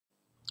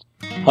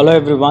Hello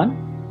everyone,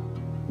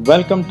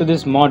 welcome to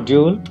this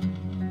module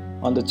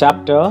on the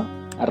chapter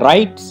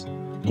Rights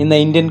in the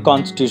Indian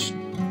Constitution.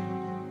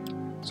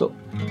 So,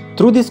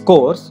 through this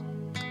course,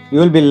 you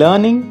will be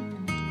learning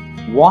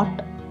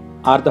what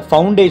are the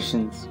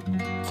foundations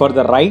for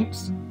the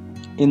rights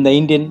in the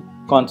Indian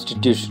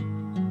Constitution.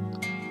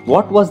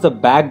 What was the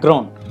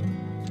background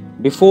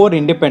before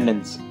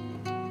independence?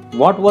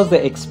 What was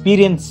the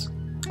experience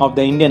of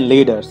the Indian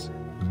leaders?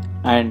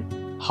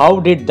 And how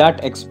did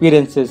that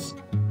experiences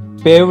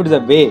paved the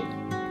way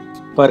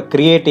for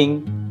creating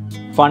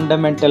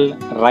fundamental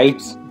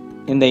rights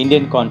in the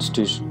Indian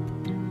Constitution.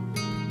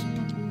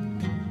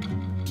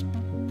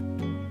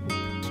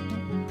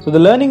 So the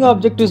learning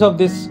objectives of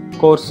this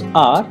course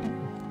are,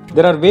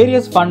 there are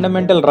various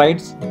fundamental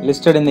rights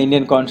listed in the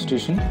Indian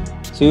Constitution.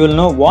 So you will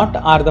know what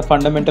are the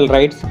fundamental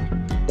rights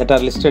that are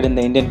listed in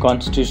the Indian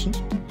Constitution,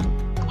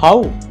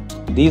 how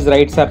these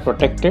rights are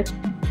protected,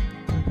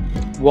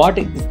 what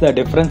is the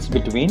difference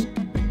between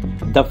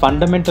the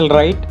fundamental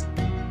right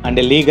and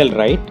a legal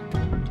right.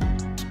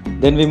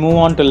 Then we move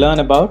on to learn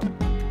about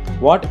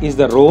what is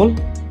the role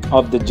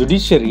of the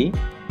judiciary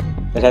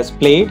that has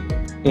played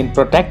in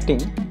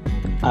protecting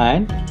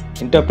and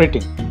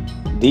interpreting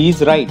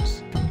these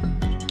rights.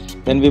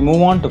 Then we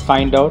move on to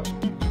find out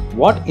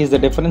what is the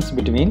difference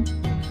between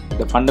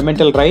the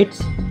fundamental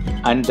rights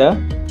and the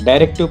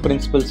directive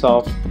principles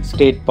of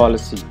state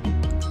policy.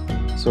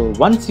 So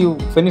once you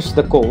finish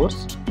the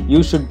course,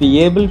 you should be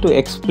able to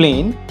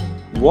explain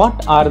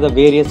what are the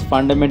various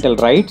fundamental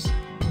rights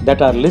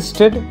that are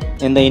listed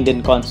in the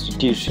Indian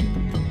Constitution.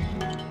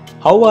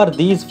 How are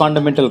these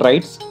fundamental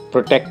rights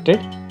protected?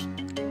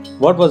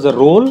 What was the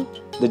role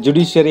the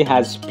judiciary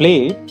has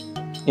played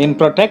in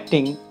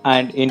protecting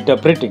and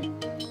interpreting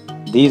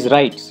these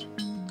rights?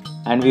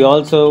 And we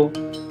also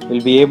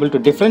will be able to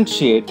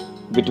differentiate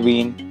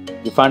between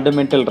the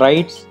fundamental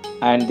rights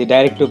and the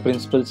directive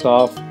principles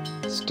of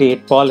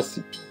state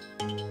policy.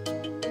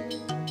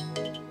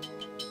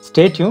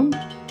 Stay tuned.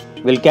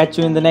 We'll catch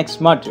you in the next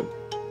module.